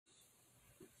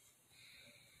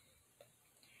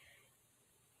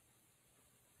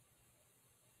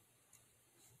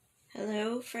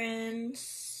Hello,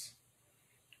 friends.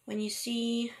 When you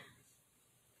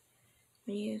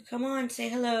come on, say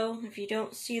hello. If you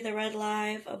don't see the red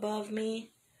live above me,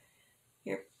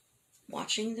 you're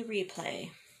watching the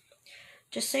replay.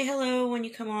 Just say hello when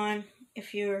you come on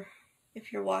if you're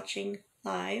watching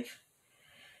live.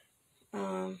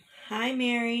 Hi,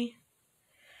 Mary.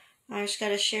 I just got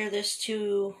to share this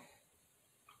to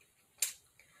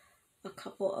a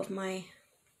couple of my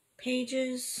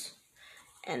pages,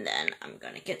 and then I'm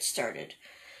going to get started.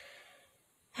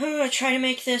 I'm going to try to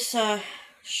make this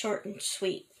short and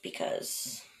sweet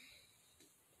because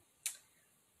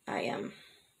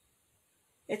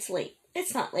it's late.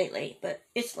 It's not late, but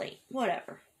it's late.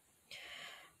 Whatever.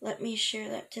 Let me share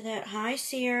that to that. Hi,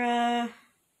 Sierra.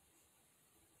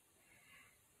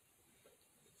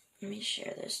 Let me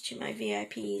share this to my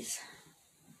VIPs.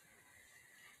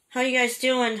 How you guys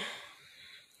doing?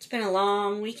 It's been a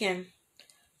long weekend.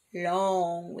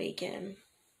 Long weekend.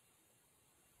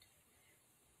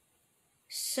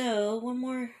 So, one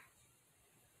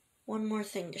more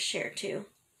thing to share too.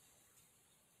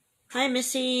 Hi,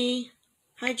 Missy.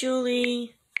 Hi,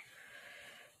 Julie.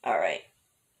 All right.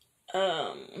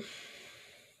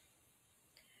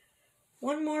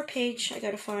 One more page I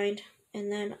gotta find, and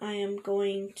then I am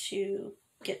going to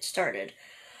get started.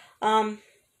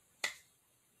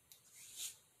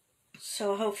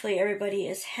 So hopefully everybody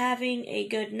is having a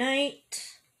good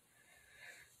night.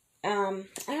 I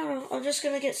don't know. I'm just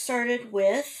gonna get started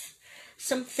with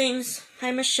some things.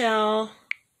 Hi, Michelle.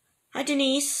 Hi,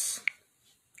 Denise.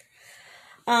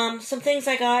 Some things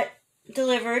I got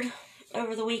delivered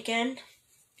over the weekend.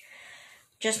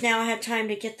 Just now I had time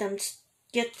to get them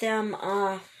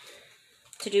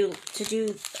to do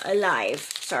a live.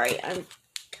 Sorry, I'm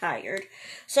tired.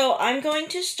 So I'm going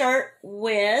to start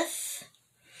with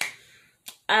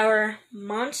our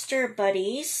monster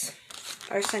buddies,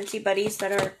 our Scentsy buddies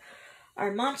that are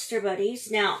our monster buddies.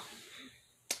 Now,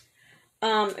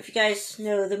 if you guys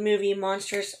know the movie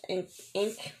Monsters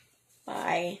Inc.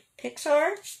 by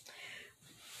Pixar,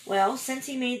 well,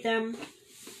 Scentsy made them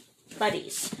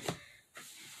buddies.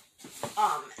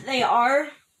 They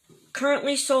are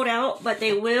currently sold out, but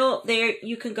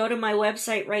you can go to my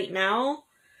website right now,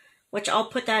 which I'll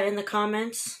put that in the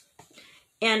comments.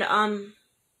 And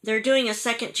they're doing a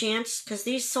second chance because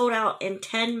these sold out in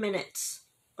 10 minutes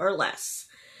or less.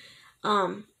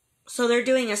 So they're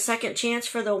doing a second chance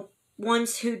for the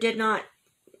ones who did not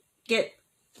get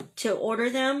to order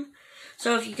them.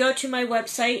 So if you go to my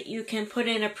website, you can put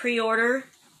in a pre-order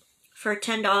for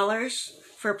 $10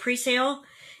 for pre-sale.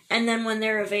 And then when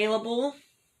they're available,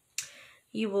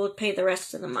 you will pay the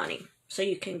rest of the money. So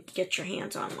you can get your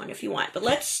hands on one if you want. But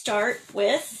let's start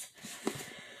with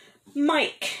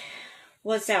Mike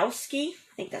Wazowski.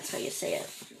 I think that's how you say it.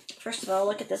 First of all,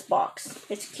 look at this box.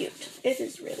 It's cute. It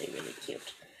is really, really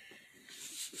cute.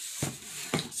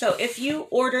 So if you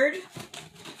ordered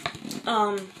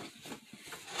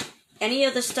any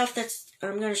of the stuff that's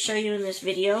I'm going to show you in this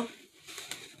video,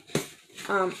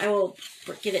 I will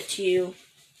get it to you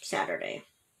Saturday.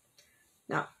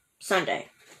 No, Sunday.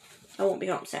 I won't be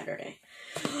home Saturday.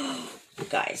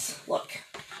 Guys, look.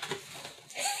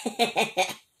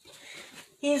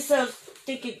 He's so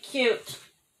stinking cute.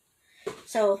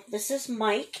 So, this is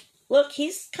Mike. Look,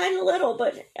 he's kind of little,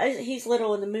 but he's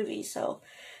little in the movie, so.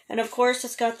 And of course,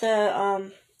 it's got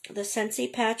the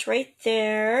Scentsy patch right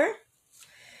there.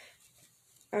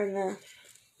 Or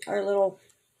our little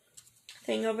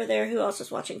thing over there. Who else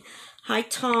is watching? Hi,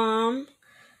 Tom.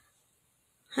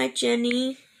 Hi,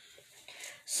 Jenny.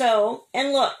 So,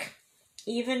 and look,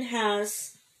 even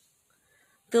has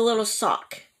the little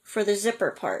sock for the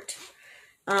zipper part.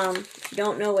 If you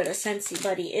don't know what a Scentsy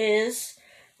buddy is,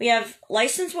 we have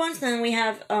licensed ones, then we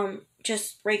have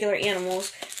just regular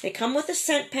animals. They come with a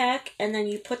scent pack, and then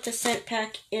you put the scent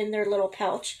pack in their little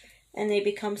pouch, and they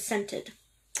become scented.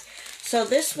 So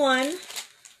this one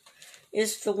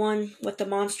is the one what the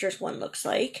Monsters one looks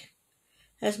like.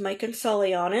 Has Mike and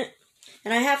Sully on it.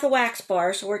 And I have the wax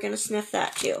bar, so we're going to sniff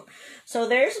that too. So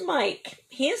there's Mike.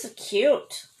 He is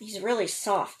cute. He's really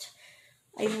soft.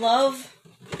 I love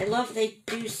they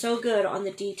do so good on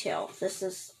the detail.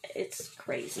 It's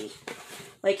crazy.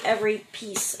 Like every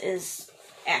piece is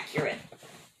accurate.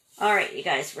 All right, you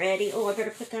guys ready? Oh, I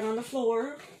better put that on the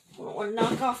floor. I don't want to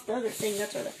knock off the other thing.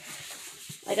 That's where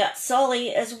I got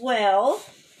Sully as well.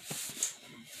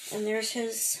 And there's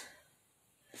his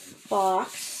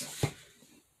box.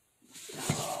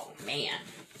 Oh, man.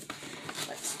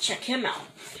 Let's check him out.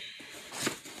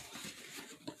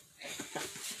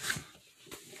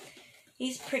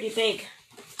 He's pretty big.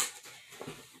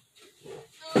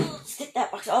 Let's get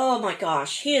that box. Oh my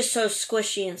gosh, he is so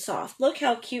squishy and soft. Look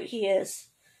how cute he is.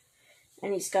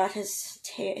 And he's got his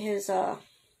I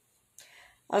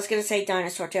was going to say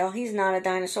dinosaur tail. He's not a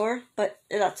dinosaur, but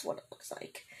that's what it looks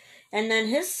like. And then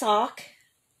his sock,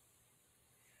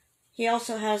 he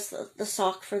also has the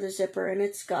sock for the zipper, and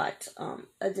it's got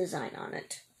a design on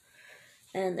it.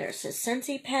 And there's his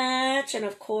Scentsy patch, and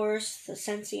of course the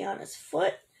Scentsy on his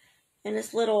foot, and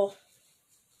his little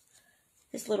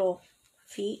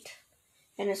feet,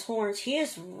 and his horns. He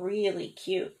is really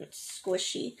cute and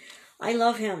squishy. I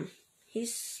love him.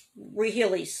 He's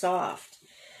really soft.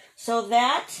 So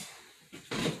that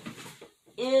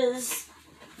is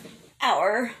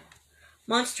our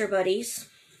Monster Buddies.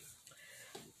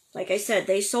 Like I said,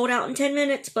 they sold out in 10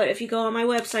 minutes, but if you go on my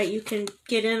website, you can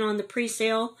get in on the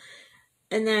pre-sale,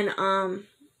 and then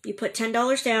you put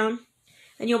 $10 down,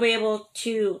 and you'll be able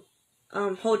to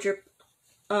hold your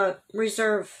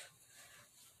reserve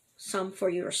some for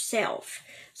yourself.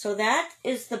 So that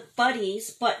is the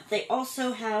Buddies, but they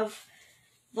also have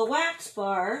the wax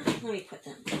bar. Let me put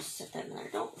them, just set them there.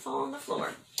 Don't fall on the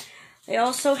floor. They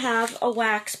also have a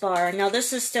wax bar. Now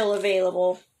this is still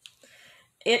available.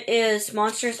 It is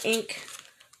Monsters Inc.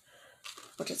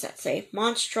 What does that say?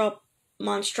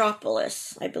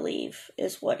 Monstropolis, I believe,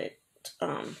 is what it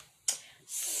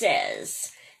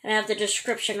says. And I have the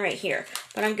description right here.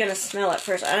 But I'm going to smell it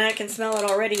first. And I can smell it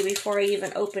already before I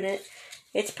even open it.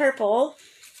 It's purple.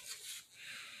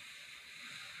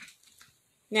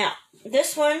 Now,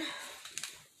 this one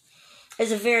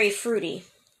is a very fruity.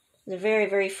 It's a very,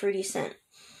 very fruity scent.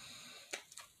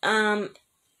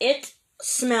 It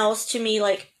smells to me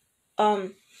like,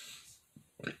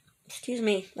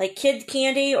 like kid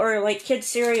candy or like kid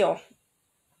cereal.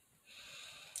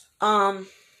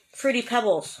 Fruity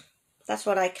Pebbles. That's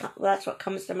what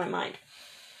comes to my mind.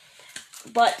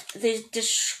 But the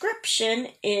description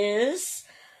is,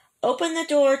 open the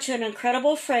door to an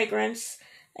incredible fragrance.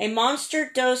 A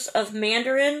monster dose of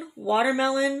mandarin,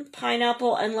 watermelon,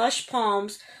 pineapple, and lush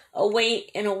palms await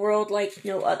in a world like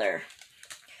no other.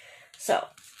 So,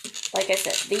 like I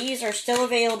said, these are still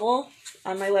available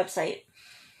on my website.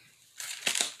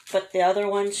 But the other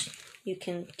ones, you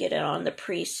can get it on the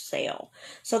pre-sale.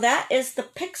 So that is the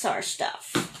Pixar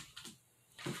stuff.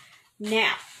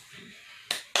 Now,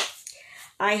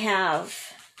 I have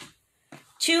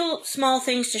two small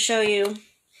things to show you.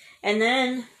 And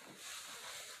then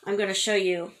I'm going to show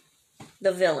you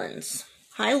the villains.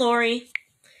 Hi, Lori.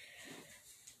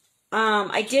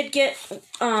 I did get,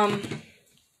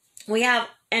 we have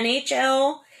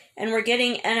NHL and we're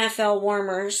getting NFL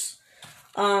warmers.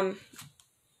 All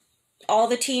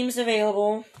the teams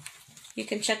available. You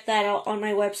can check that out on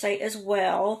my website as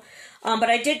well. But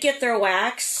I did get their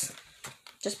wax,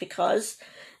 just because.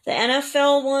 The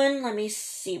NFL one, let me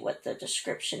see what the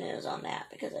description is on that,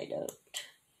 because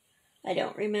I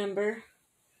don't remember.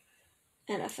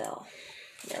 NFL.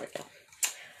 There we go.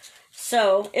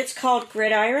 So, it's called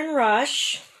Gridiron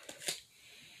Rush.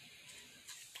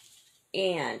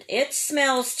 And it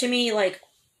smells to me like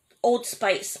Old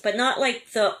Spice, but not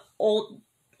like the old,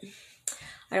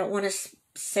 I don't want to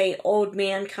say old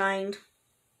man kind.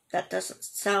 That doesn't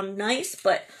sound nice,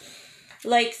 but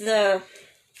like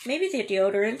maybe the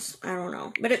deodorants, I don't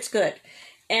know, but it's good.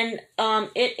 And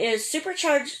it is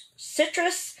supercharged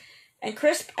citrus and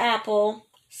crisp apple.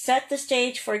 Set the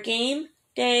stage for game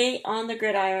day on the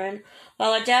gridiron,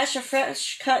 while a dash of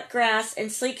fresh cut grass and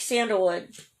sleek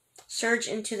sandalwood surge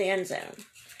into the end zone.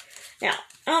 Now,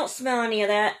 I don't smell any of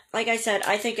that. Like I said,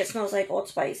 I think it smells like Old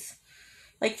Spice.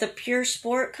 Like the Pure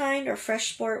Sport kind, or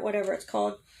Fresh Sport, whatever it's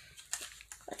called.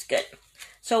 That's good.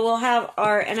 So we'll have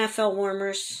our NFL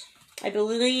warmers, I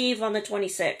believe, on the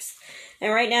 26th.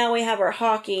 And right now we have our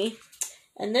hockey.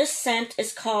 And this scent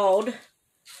is called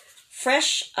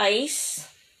Fresh Ice.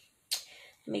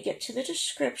 Let me get to the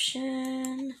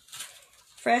description.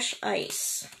 Fresh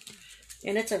Ice.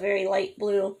 And it's a very light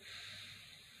blue.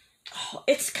 Oh,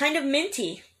 it's kind of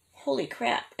minty. Holy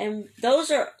crap. And those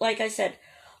are, like I said,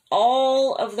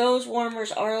 all of those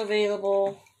warmers are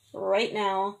available right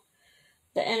now.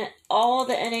 All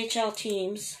the NHL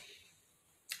teams,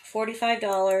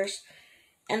 $45.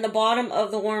 And the bottom of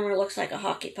the warmer looks like a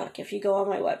hockey puck. If you go on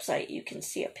my website, you can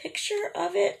see a picture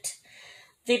of it.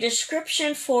 The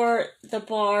description for the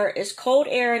bar is cold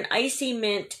air and icy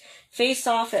mint face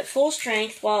off at full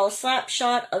strength, while a slap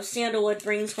shot of sandalwood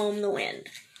brings home the wind.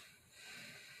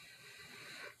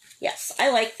 Yes,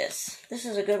 I like this. This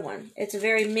is a good one. It's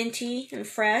very minty and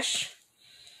fresh.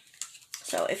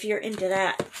 So if you're into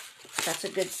that, that's a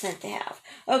good scent to have.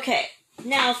 Okay,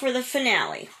 now for the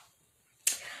finale.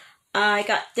 I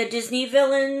got the Disney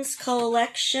Villains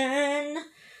collection.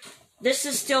 this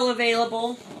is still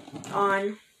available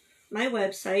on my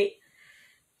website.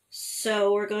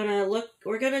 So we're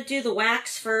gonna do the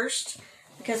wax first,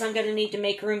 because I'm gonna need to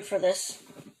make room for this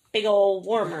big old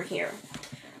warmer here.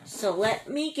 So let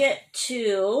me get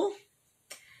to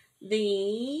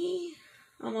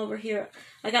I'm over here.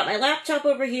 I got my laptop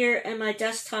over here and my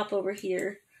desktop over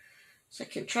here. So I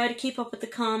can try to keep up with the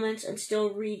comments and still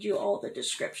read you all the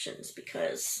descriptions,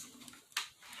 because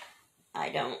I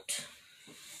don't.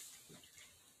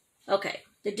 Okay,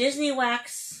 the Disney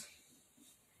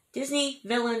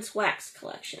Villains Wax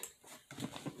Collection.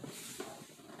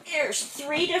 There's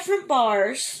 3 different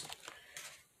bars,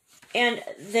 and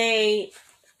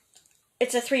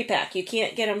it's a 3-pack. You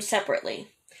can't get them separately.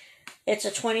 It's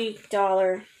a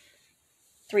 $20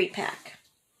 3-pack.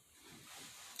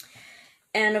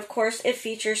 And of course, it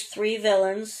features 3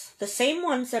 villains, the same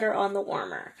ones that are on the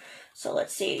warmer. So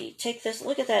let's see, take this,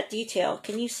 look at that detail.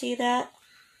 Can you see that?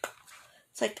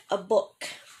 It's like a book,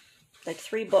 like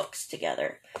 3 books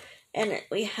together. And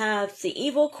we have the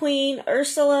Evil Queen,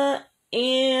 Ursula,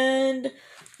 and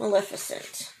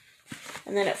Maleficent.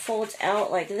 And then it folds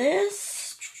out like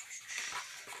this.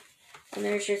 And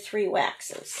there's your 3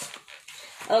 waxes.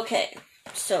 Okay,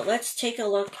 so let's take a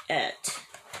look at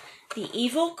the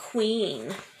Evil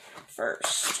Queen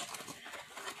first.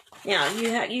 Now,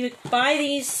 you buy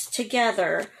these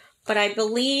together, but I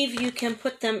believe you can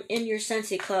put them in your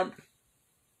Scentsy Club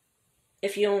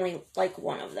if you only like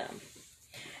one of them.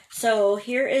 So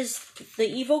here is the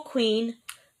Evil Queen,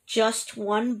 just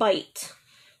 1 bite.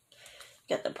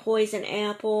 Got the poison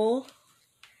apple,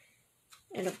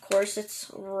 and of course it's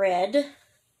red.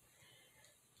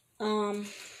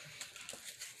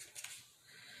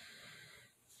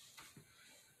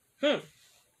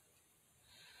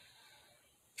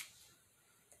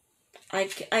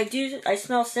 I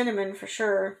smell cinnamon for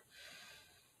sure.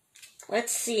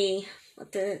 Let's see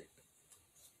what the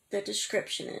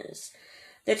description is.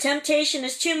 The temptation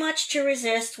is too much to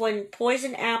resist when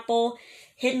poison apple,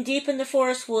 hidden deep in the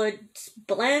forest woods,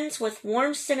 blends with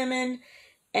warm cinnamon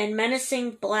and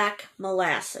menacing black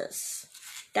molasses.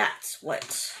 That's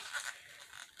what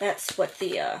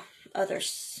the other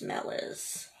smell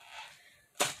is.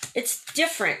 It's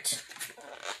different.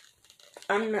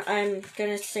 I'm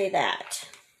gonna say that.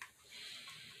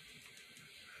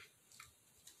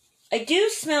 I do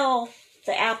smell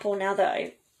the apple now that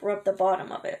I rub the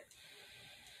bottom of it,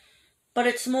 but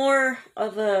it's more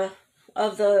of the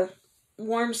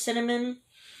warm cinnamon,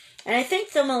 and I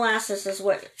think the molasses is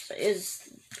what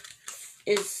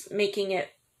is making it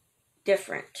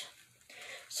different.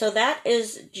 So that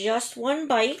is just 1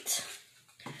 bite.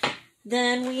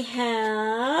 Then we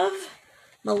have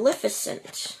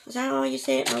Maleficent. Is that how you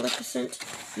say it? Maleficent?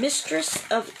 Mistress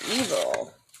of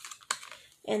Evil.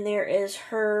 And there is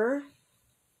her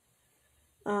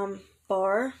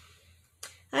bar.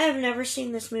 I have never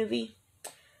seen this movie.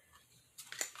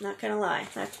 Not gonna lie.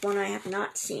 That's one I have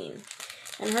not seen.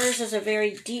 And hers is a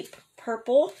very deep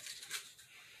purple.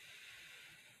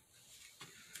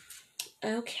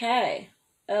 Okay.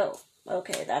 Oh,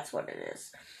 okay, that's what it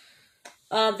is.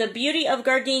 The beauty of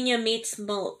gardenia meets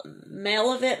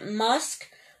Malevit musk,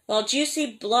 while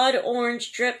juicy blood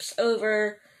orange drips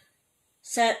over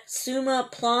Satsuma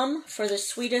plum for the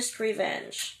sweetest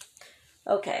revenge.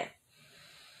 Okay.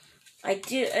 I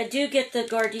do get the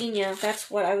gardenia.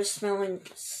 That's what I was smelling,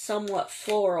 somewhat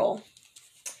floral.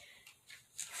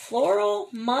 Floral,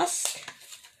 musk,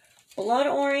 blood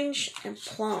orange, and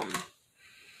plum.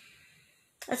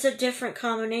 That's a different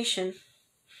combination.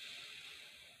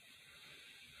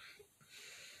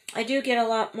 I do get a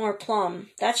lot more plum.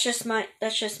 That's just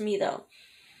me though.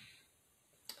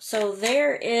 So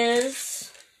there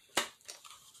is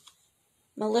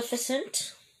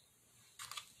Maleficent,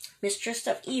 Mistress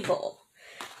of Evil.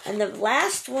 And the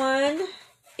last one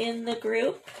in the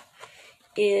group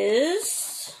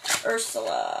is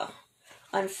Ursula.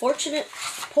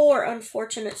 Poor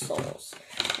unfortunate souls.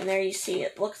 And there you see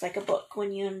it looks like a book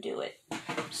when you undo it.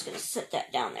 I'm just going to sit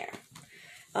that down there.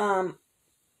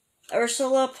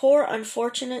 Ursula, Poor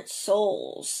Unfortunate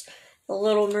Souls. The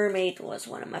Little Mermaid was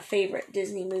one of my favorite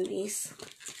Disney movies.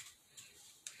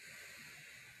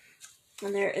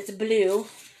 And there it's blue.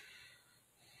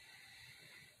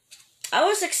 I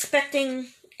was expecting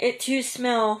it to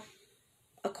smell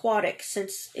aquatic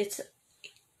since it's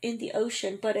in the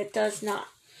ocean, but it does not.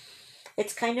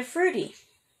 It's kind of fruity.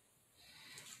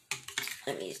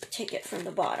 Let me take it from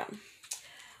the bottom.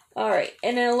 Alright,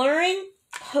 an alluring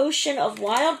potion of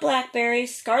wild blackberry,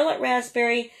 scarlet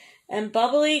raspberry, and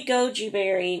bubbly goji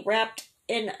berry wrapped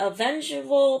in a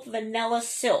vengeful vanilla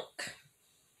silk.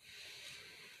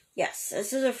 Yes,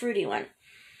 this is a fruity one.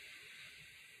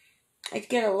 I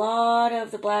get a lot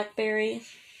of the blackberry,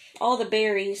 all the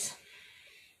berries.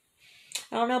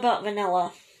 I don't know about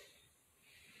vanilla.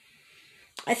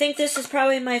 I think this is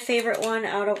probably my favorite one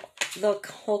out of the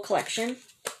whole collection.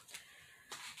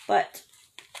 But,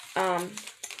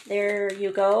 there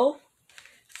you go.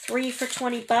 3 for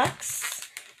 $20.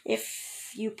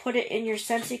 If you put it in your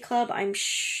Scentsy Club, I'm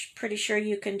pretty sure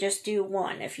you can just do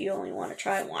one if you only want to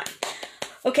try one.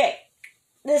 Okay,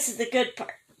 this is the good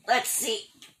part. Let's see.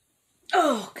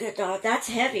 Oh, good dog, that's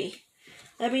heavy.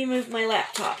 Let me move my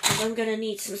laptop because I'm going to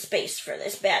need some space for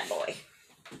this bad boy.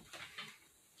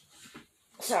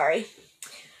 Sorry.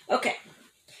 Okay,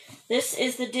 this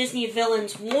is the Disney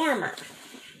Villains Warmer.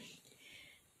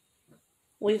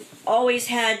 We've always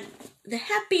had the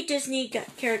happy Disney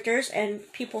characters,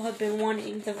 and people have been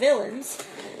wanting the villains,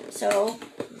 so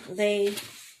they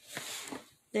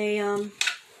made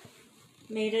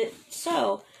it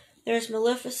so. There's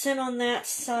Maleficent on that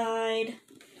side.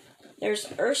 There's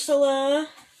Ursula,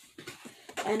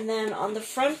 and then on the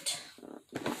front,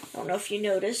 I don't know if you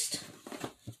noticed,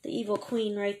 the evil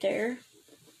queen right there.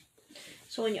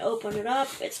 So when you open it up,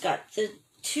 it's got the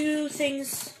two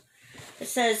things. It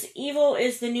says, evil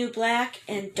is the new black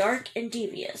and dark and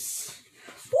devious.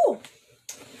 Woo!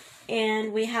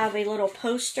 And we have a little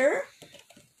poster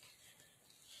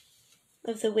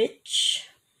of the witch.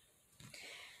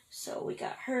 So we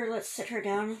got her. Let's sit her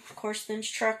down. Of course, the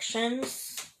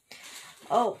instructions.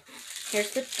 Oh,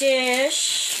 here's the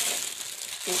dish.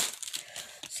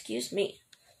 Excuse me.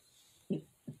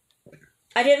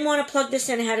 I didn't want to plug this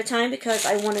in ahead of time because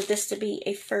I wanted this to be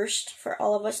a first for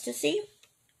all of us to see.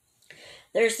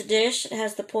 There's the dish. It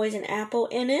has the poison apple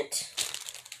in it.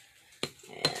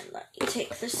 And let me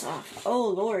take this off. Oh,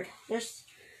 Lord. This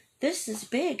is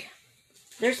big.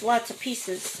 There's lots of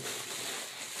pieces.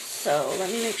 So let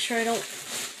me make sure I don't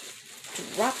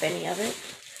drop any of it.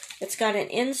 It's got an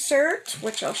insert,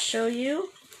 which I'll show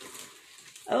you.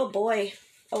 Oh, boy.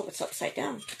 Oh, it's upside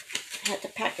down. I had to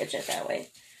package it that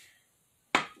way.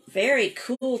 Very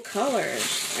cool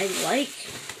colors. I like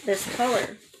this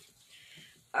color.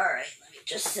 Alright, let me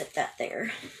just sit that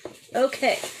there.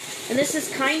 Okay, and this is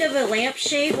kind of a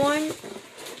lampshade one.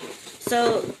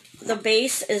 So the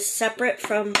base is separate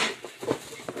from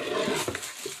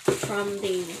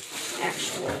the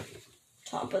actual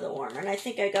top of the warmer. And I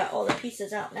think I got all the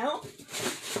pieces out now.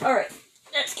 Alright,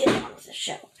 let's get on with the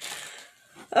show.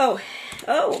 Oh,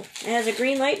 it has a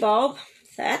green light bulb.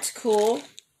 That's cool.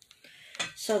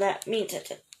 So that means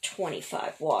it's a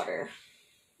 25 water.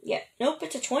 Yeah, nope,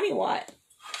 it's a 20 watt.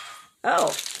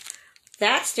 Oh,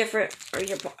 that's different.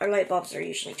 Our light bulbs are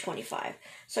usually 25.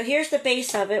 So here's the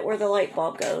base of it where the light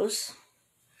bulb goes.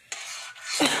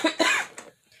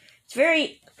 It's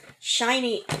very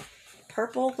shiny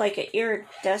purple, like an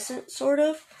iridescent sort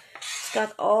of. It's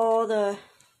got all the, I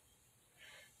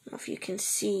don't know if you can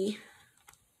see.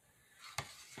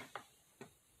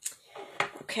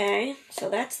 Okay, so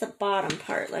that's the bottom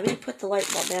part. Let me put the light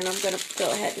bulb in. I'm going to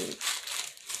go ahead and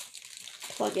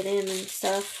plug it in and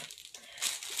stuff.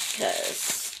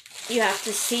 Because you have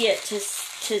to see it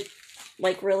to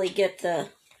like really get the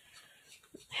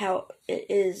how it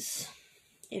is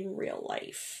in real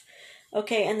life.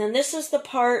 Okay, and then this is the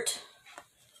part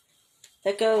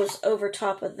that goes over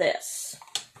top of this.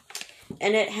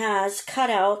 And it has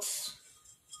cutouts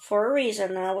for a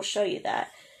reason, and I will show you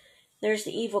that. There's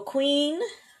the evil queen,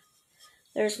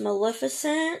 there's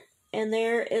Maleficent, and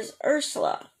there is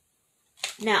Ursula.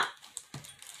 Now,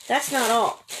 that's not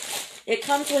all. It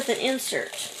comes with an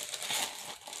insert.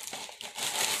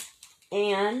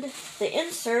 And the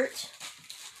insert,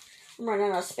 I'm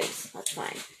running out of space, that's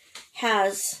fine,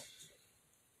 has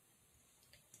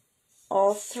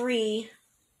all three.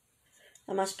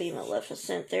 That must be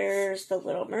Maleficent. There's the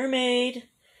Little Mermaid.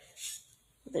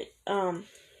 The, what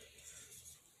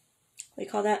do you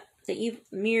call that? The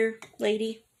mirror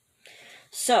lady.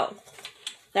 So,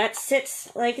 that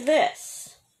sits like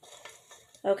this.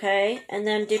 Okay, and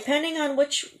then depending on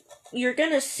which, you're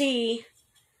gonna see,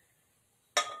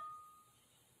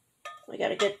 we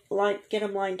gotta get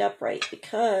them lined up right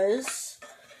because,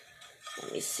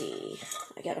 let me see,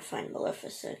 I gotta find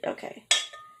Maleficent. Okay.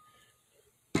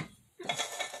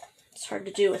 It's hard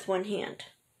to do with one hand.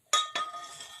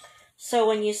 So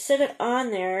when you sit it on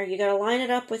there, you gotta line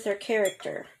it up with their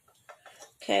character.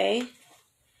 Okay?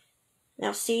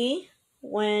 Now see,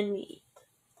 when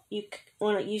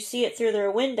you see it through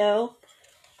their window,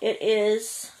 it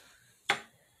is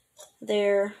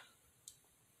their,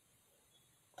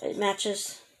 it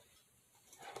matches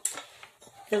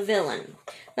the villain.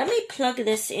 Let me plug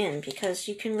this in because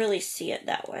you can really see it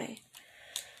that way.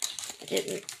 I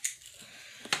didn't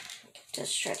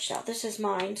just stretched out. This is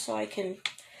mine, so I can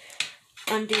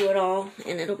undo it all,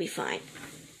 and it'll be fine.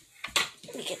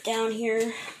 Let me get down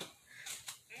here.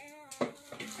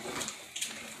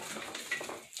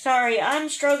 Sorry, I'm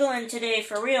struggling today,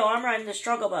 for real. I'm riding the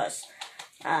struggle bus.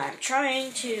 I'm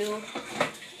trying to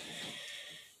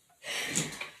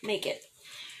make it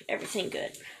everything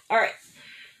good. Alright.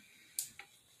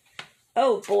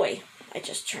 Oh boy, I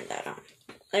just turned that on.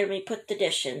 Let me put the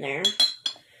dish in there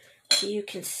so you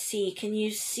can see. Can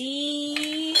you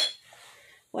see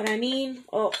what I mean?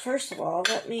 Oh, first of all,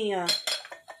 let me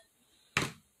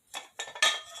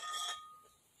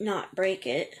not break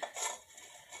it.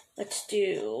 Let's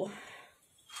do,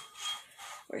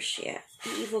 where's she at?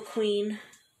 The Evil Queen.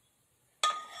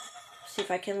 See if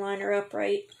I can line her up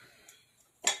right.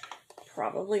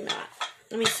 Probably not.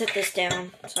 Let me sit this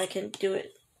down so I can do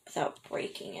it without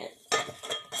breaking it.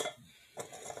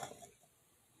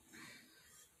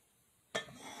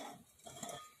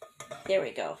 There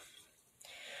we go.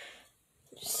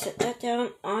 Just sit that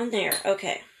down on there.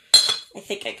 Okay. I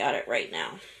think I got it right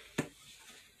now.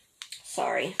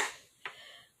 Sorry.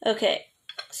 Okay.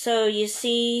 So you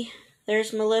see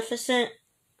there's Maleficent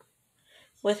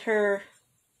with her,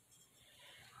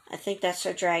 I think that's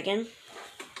her dragon.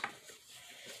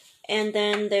 And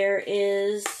then there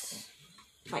is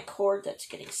my cord that's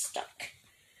getting stuck.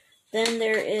 Then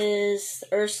there is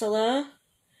Ursula.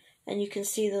 And you can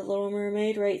see the Little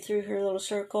Mermaid right through her little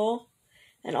circle.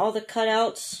 And all the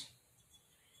cutouts.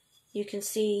 You can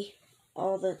see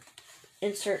all the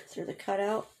insert through the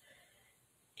cutout.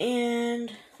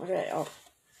 And, what did I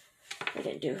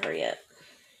didn't do her yet.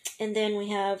 And then we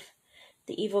have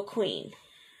the Evil Queen.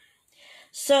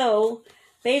 So,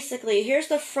 basically, here's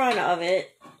the front of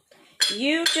it.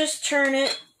 You just turn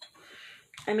it.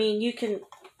 I mean, you can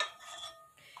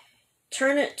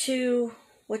turn it to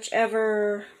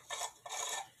whichever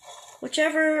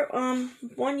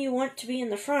one you want to be in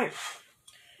the front.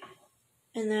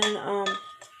 And then,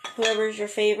 whoever's your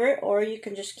favorite, or you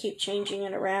can just keep changing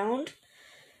it around.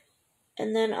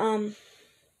 And then,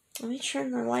 let me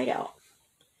turn the light out.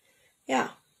 Yeah.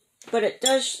 But it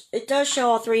does show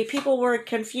all three. People were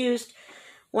confused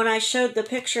when I showed the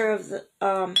picture of the,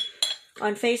 on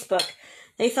Facebook.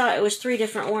 They thought it was 3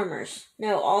 different warmers.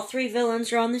 No, all 3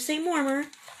 villains are on the same warmer.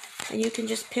 And you can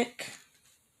just pick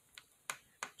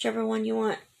whichever one you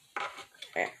want.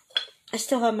 I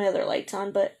still have my other lights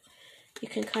on, but you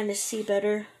can kind of see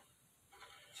better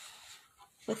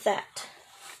with that.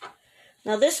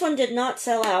 Now this one did not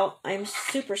sell out. I'm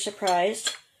super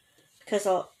surprised because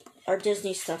our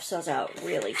Disney stuff sells out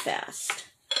really fast.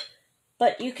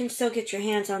 But you can still get your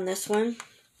hands on this one.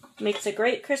 Makes a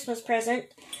great Christmas present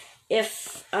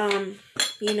if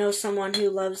you know someone who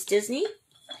loves Disney.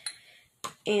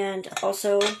 And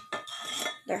also,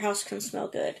 their house can smell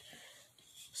good.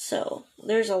 So,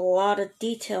 there's a lot of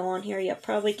detail on here you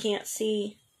probably can't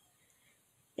see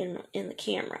in the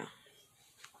camera.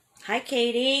 Hi,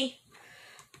 Katie.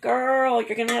 Girl,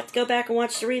 you're going to have to go back and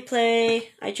watch the replay.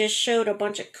 I just showed a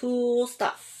bunch of cool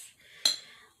stuff.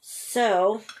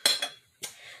 So,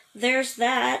 there's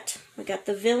that. We got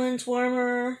the Villains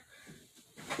Warmer,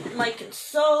 Mike and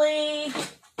Sully,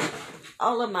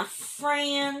 all of my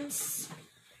friends,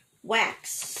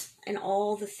 wax, and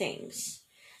all the things.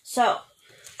 So,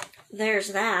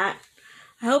 there's that.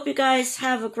 I hope you guys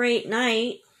have a great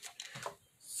night.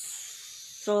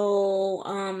 So,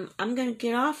 I'm going to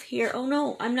get off here. Oh,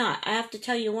 no, I'm not. I have to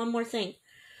tell you one more thing.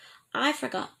 I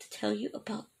forgot to tell you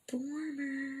about the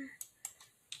warmer.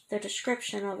 The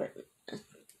description of it. Let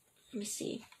me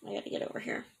see. I got to get over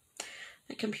here.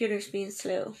 My computer's being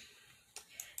slow.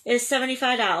 It is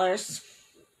 $75.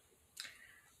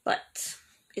 But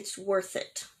it's worth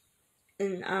it.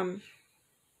 And,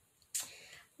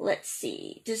 let's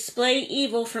see. Display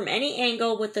evil from any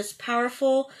angle with this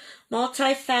powerful,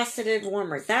 multifaceted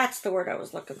warmer. That's the word I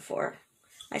was looking for.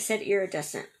 I said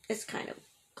iridescent. It's kind of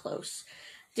close.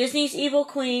 Disney's Evil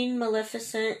Queen,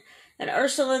 Maleficent, and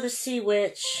Ursula the Sea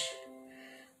Witch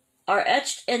are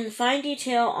etched in fine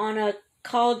detail on a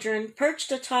cauldron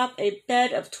perched atop a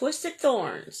bed of twisted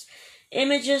thorns.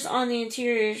 Images on the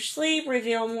interior sleeve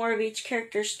reveal more of each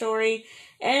character's story,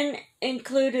 and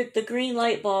included the green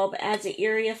light bulb adds an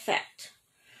eerie effect.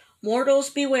 Mortals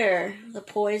beware, the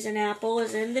poison apple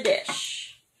is in the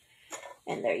dish.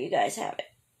 And there you guys have it.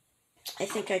 I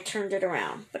think I turned it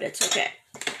around, but it's okay.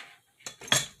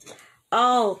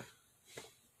 Oh,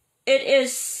 it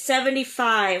is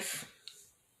 $75,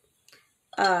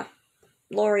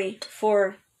 Lori,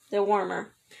 for the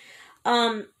warmer.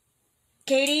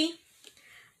 Katie,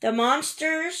 the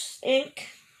Monsters, Inc.,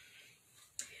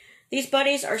 these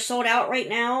buddies are sold out right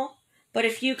now. But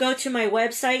if you go to my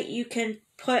website, you can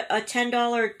put a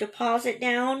 $10 deposit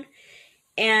down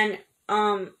and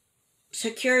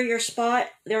secure your spot.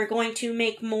 They're going to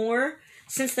make more.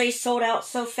 Since they sold out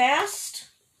so fast,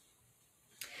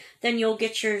 then you'll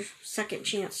get your second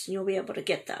chance and you'll be able to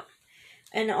get them.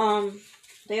 And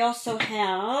they also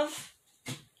have,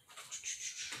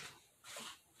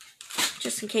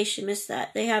 just in case you missed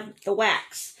that, they have the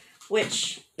wax,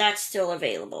 which that's still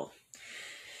available.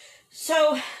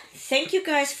 So, thank you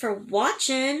guys for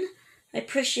watching. I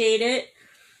appreciate it.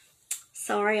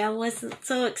 Sorry I wasn't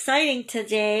so exciting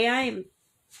today. I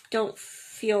don't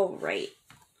feel right.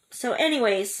 So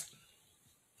anyways,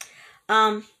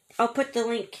 I'll put the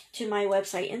link to my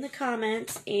website in the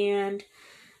comments, and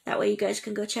that way you guys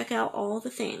can go check out all the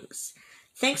things.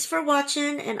 Thanks for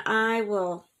watching, and I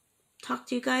will talk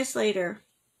to you guys later.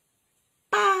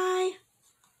 Bye!